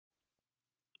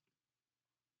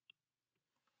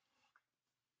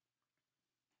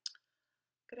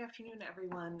Good afternoon,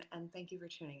 everyone, and thank you for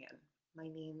tuning in.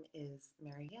 My name is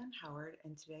Mary Ann Howard,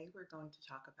 and today we're going to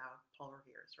talk about Paul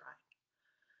Revere's Ride.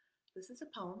 This is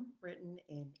a poem written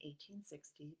in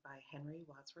 1860 by Henry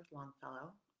Wadsworth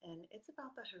Longfellow, and it's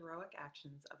about the heroic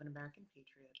actions of an American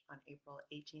patriot on April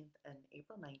 18th and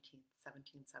April 19th,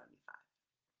 1775.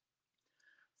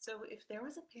 So, if there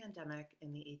was a pandemic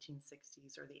in the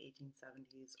 1860s or the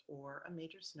 1870s, or a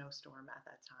major snowstorm at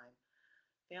that time,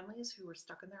 families who were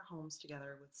stuck in their homes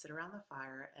together would sit around the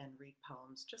fire and read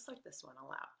poems just like this one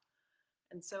aloud.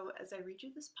 And so, as I read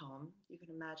you this poem, you can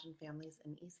imagine families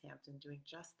in East Hampton doing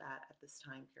just that at this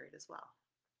time period as well.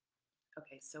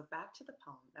 Okay, so back to the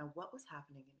poem. Now, what was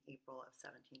happening in April of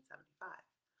 1775?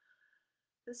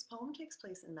 This poem takes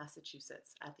place in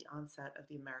Massachusetts at the onset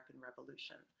of the American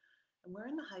Revolution. And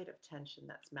we're in the height of tension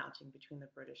that's mounting between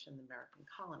the British and the American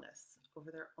colonists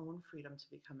over their own freedom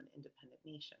to become an independent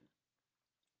nation.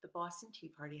 The Boston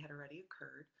Tea Party had already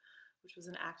occurred, which was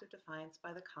an act of defiance by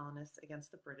the colonists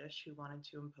against the British who wanted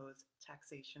to impose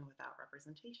taxation without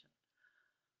representation.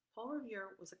 Paul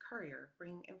Revere was a courier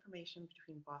bringing information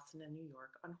between Boston and New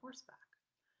York on horseback.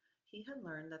 He had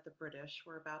learned that the British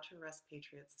were about to arrest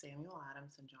patriots Samuel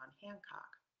Adams and John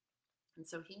Hancock, and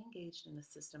so he engaged in a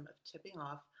system of tipping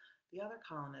off the other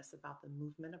colonists about the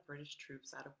movement of British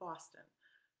troops out of Boston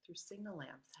through signal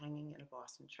lamps hanging in a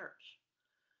Boston church.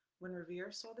 When Revere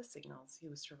saw the signals, he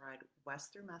was to ride west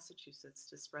through Massachusetts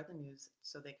to spread the news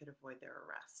so they could avoid their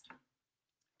arrest.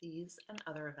 These and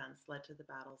other events led to the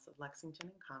battles of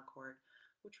Lexington and Concord,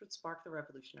 which would spark the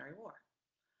Revolutionary War.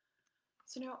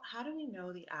 So now, how do we know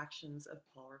the actions of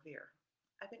Paul Revere?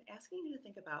 I've been asking you to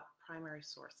think about primary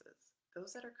sources,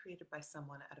 those that are created by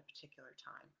someone at a particular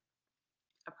time.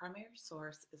 A primary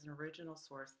source is an original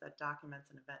source that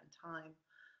documents an event in time,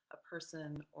 a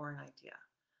person, or an idea.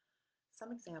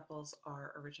 Some examples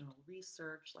are original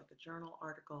research, like a journal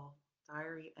article,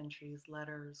 diary entries,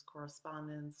 letters,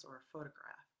 correspondence, or a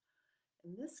photograph.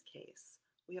 In this case,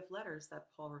 we have letters that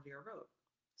Paul Revere wrote.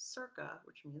 Circa,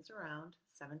 which means around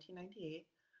 1798,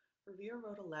 Revere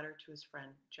wrote a letter to his friend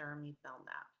Jeremy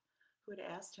Belknap, who had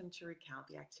asked him to recount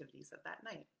the activities of that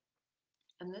night.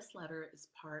 And this letter is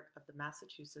part of the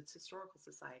Massachusetts Historical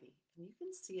Society, and you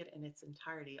can see it in its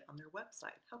entirety on their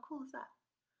website. How cool is that?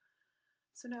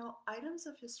 So now, items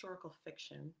of historical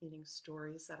fiction, meaning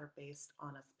stories that are based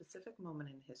on a specific moment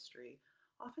in history,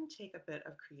 often take a bit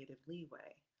of creative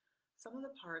leeway. Some of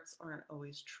the parts aren't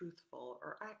always truthful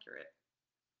or accurate.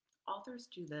 Authors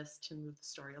do this to move the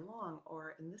story along,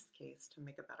 or in this case, to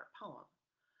make a better poem.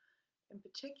 In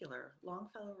particular,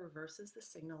 Longfellow reverses the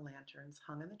signal lanterns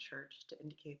hung in the church to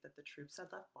indicate that the troops had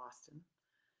left Boston,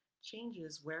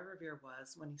 changes where Revere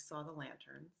was when he saw the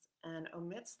lanterns, and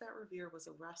omits that Revere was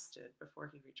arrested before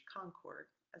he reached Concord,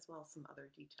 as well as some other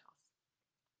details.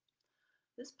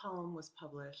 This poem was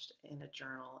published in a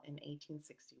journal in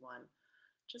 1861,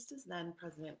 just as then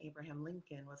President Abraham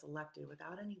Lincoln was elected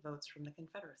without any votes from the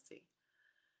Confederacy.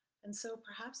 And so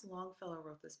perhaps Longfellow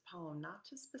wrote this poem not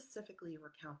to specifically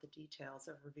recount the details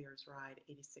of Revere's ride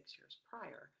 86 years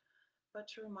prior, but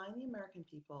to remind the American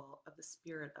people of the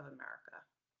spirit of America.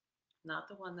 Not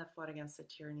the one that fought against the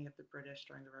tyranny of the British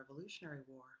during the Revolutionary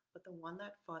War, but the one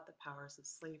that fought the powers of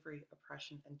slavery,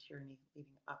 oppression, and tyranny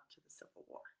leading up to the Civil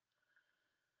War.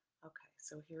 Okay,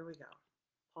 so here we go.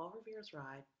 Paul Revere's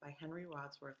Ride by Henry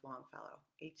Wadsworth Longfellow,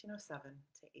 1807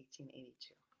 to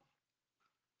 1882.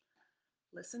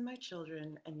 Listen, my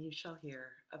children, and you shall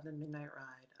hear of the midnight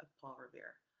ride of Paul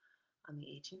Revere. On the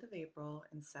 18th of April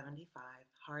in 75,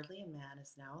 hardly a man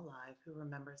is now alive who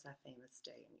remembers that famous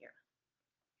day and year.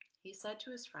 He said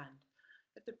to his friend,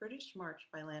 "If the British march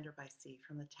by land or by sea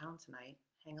from the town tonight,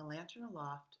 hang a lantern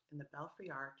aloft in the belfry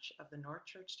arch of the North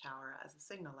Church Tower as a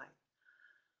signal light.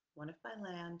 One if by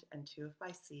land and two if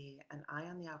by sea, and I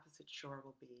on the opposite shore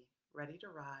will be, ready to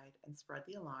ride and spread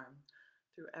the alarm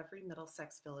through every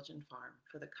Middlesex village and farm,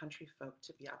 for the country folk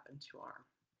to be up and to arm."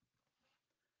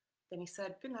 Then he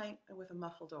said good night, and with a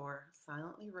muffled oar,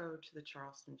 silently rowed to the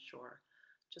Charleston shore,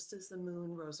 just as the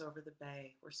moon rose over the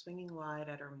bay, where swinging wide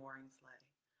at her moorings lay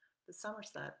the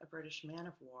Somerset, a British man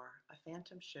of war, a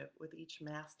phantom ship with each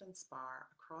mast and spar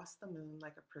across the moon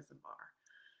like a prison bar,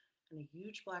 and a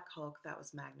huge black hulk that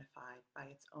was magnified by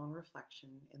its own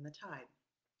reflection in the tide.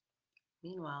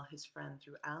 Meanwhile, his friend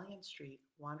through alley and street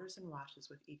wanders and watches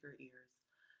with eager ears,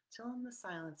 till in the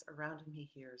silence around him he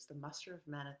hears the muster of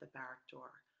men at the barrack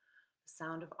door, the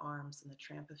sound of arms and the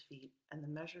tramp of feet, and the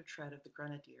measured tread of the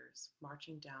grenadiers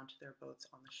marching down to their boats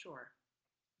on the shore.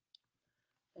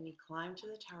 Then he climbed to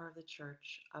the tower of the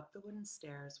church, up the wooden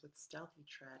stairs with stealthy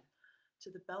tread,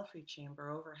 to the belfry chamber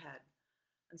overhead,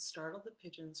 and startled the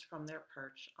pigeons from their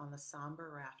perch on the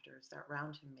somber rafters that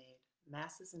round him made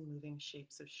masses and moving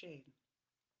shapes of shade.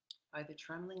 By the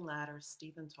trembling ladder,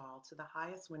 steep and tall, to the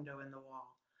highest window in the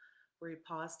wall, where he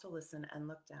paused to listen and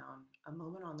look down, a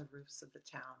moment on the roofs of the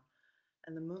town,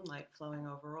 and the moonlight flowing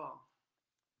over all.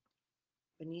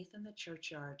 Beneath in the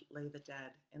churchyard lay the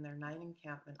dead, in their night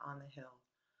encampment on the hill,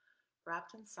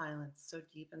 wrapped in silence so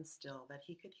deep and still that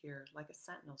he could hear, like a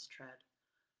sentinel's tread,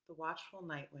 the watchful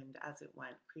night wind as it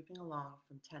went, creeping along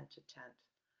from tent to tent,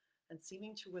 and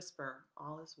seeming to whisper,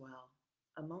 all is well.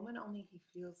 A moment only he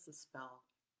feels the spell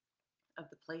of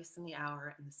the place and the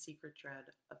hour and the secret dread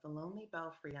of the lonely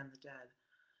belfry and the dead.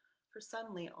 For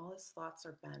suddenly all his thoughts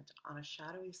are bent on a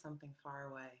shadowy something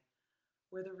far away,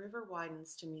 where the river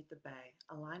widens to meet the bay,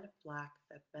 a line of black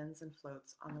that bends and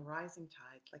floats on the rising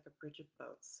tide like a bridge of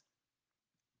boats.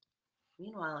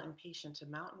 Meanwhile, impatient to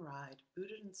mount and ride,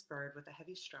 booted and spurred with a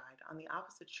heavy stride, on the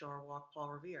opposite shore walked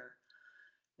Paul Revere.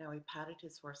 Now he patted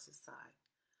his horse's side.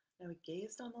 Now he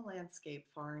gazed on the landscape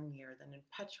far and near, then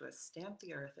impetuous stamped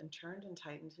the earth and turned and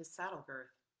tightened his saddle girth.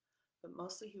 But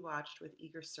mostly he watched with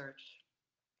eager search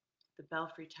the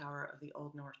belfry tower of the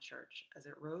old North Church as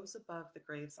it rose above the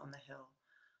graves on the hill,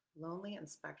 lonely and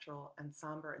spectral and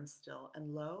somber and still,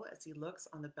 and lo, as he looks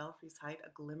on the belfry's height, a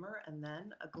glimmer and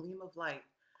then a gleam of light.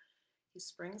 He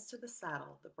springs to the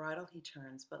saddle, the bridle he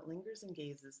turns, but lingers and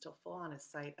gazes till full on his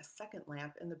sight a second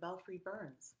lamp in the belfry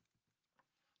burns.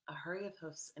 A hurry of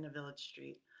hoofs in a village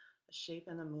street, a shape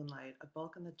in the moonlight, a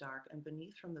bulk in the dark, and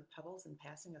beneath from the pebbles in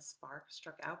passing a spark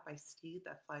struck out by steed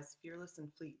that flies fearless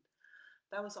and fleet.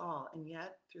 That was all, and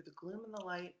yet, through the gloom and the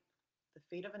light, the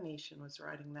fate of a nation was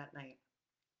riding that night,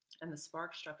 and the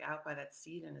spark struck out by that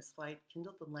steed in his flight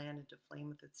kindled the land into flame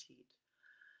with its heat.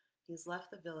 He has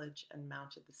left the village and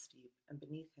mounted the steep, and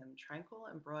beneath him, tranquil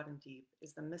and broad and deep,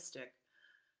 is the mystic,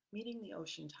 meeting the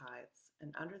ocean tides,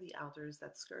 and under the alders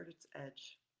that skirt its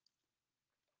edge,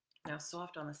 now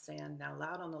soft on the sand, now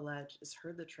loud on the ledge, is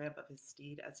heard the tramp of his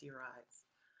steed as he rides.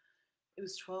 It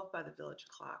was 12 by the village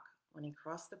clock. When he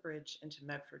crossed the bridge into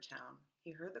Medford town,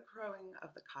 he heard the crowing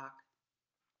of the cock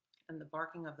and the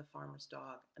barking of the farmer's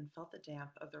dog, and felt the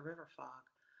damp of the river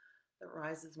fog that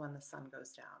rises when the sun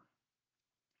goes down.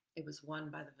 It was 1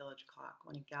 by the village clock.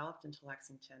 When he galloped into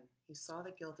Lexington, he saw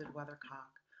the gilded weathercock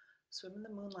swim in the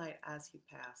moonlight as he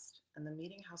passed, and the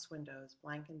meeting house windows,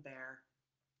 blank and bare,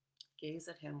 gaze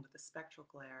at him with a spectral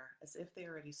glare, as if they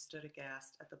already stood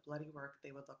aghast at the bloody work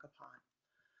they would look upon.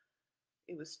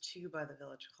 It was 2 by the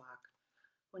village clock.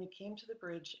 When he came to the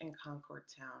bridge in Concord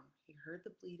town, he heard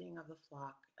the bleating of the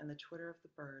flock and the twitter of the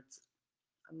birds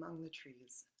among the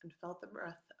trees, and felt the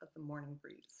breath of the morning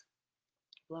breeze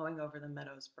blowing over the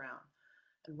meadows brown.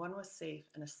 And one was safe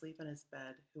and asleep in his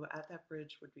bed, who at that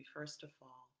bridge would be first to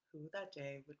fall, who that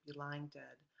day would be lying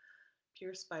dead,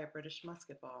 pierced by a British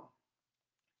musket ball.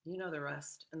 You know the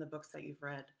rest in the books that you've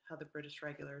read, how the British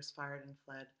regulars fired and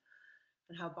fled,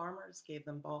 and how bombers gave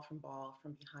them ball from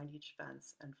behind each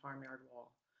fence and farmyard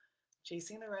wall,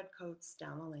 chasing the redcoats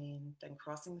down the lane, then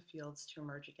crossing the fields to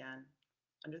emerge again,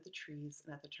 under the trees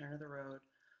and at the turn of the road,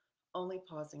 only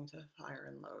pausing to fire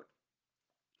and load.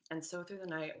 And so through the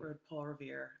night rode Paul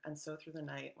Revere, and so through the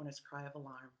night went his cry of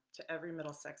alarm to every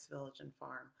Middlesex village and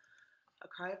farm, a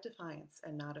cry of defiance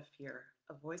and not of fear,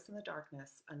 a voice in the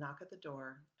darkness, a knock at the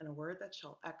door, and a word that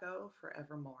shall echo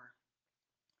forevermore.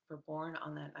 For born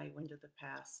on that night wind of the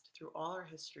past, through all our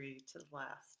history to the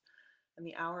last, in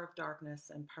the hour of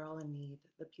darkness and peril and need,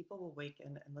 the people will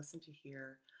waken and listen to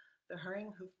hear the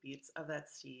hurrying hoofbeats of that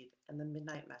steed and the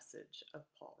midnight message of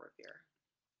Paul Revere.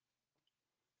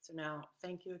 So now,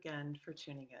 thank you again for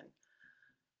tuning in.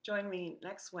 Join me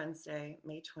next Wednesday,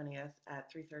 May 20th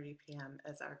at 3:30 p.m.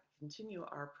 as I continue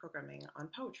our programming on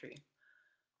poetry.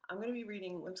 I'm going to be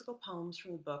reading whimsical poems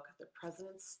from the book The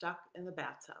President Stuck in the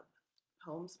Bathtub,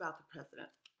 Poems About the President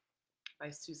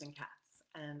by Susan Katz,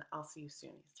 and I'll see you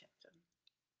soon.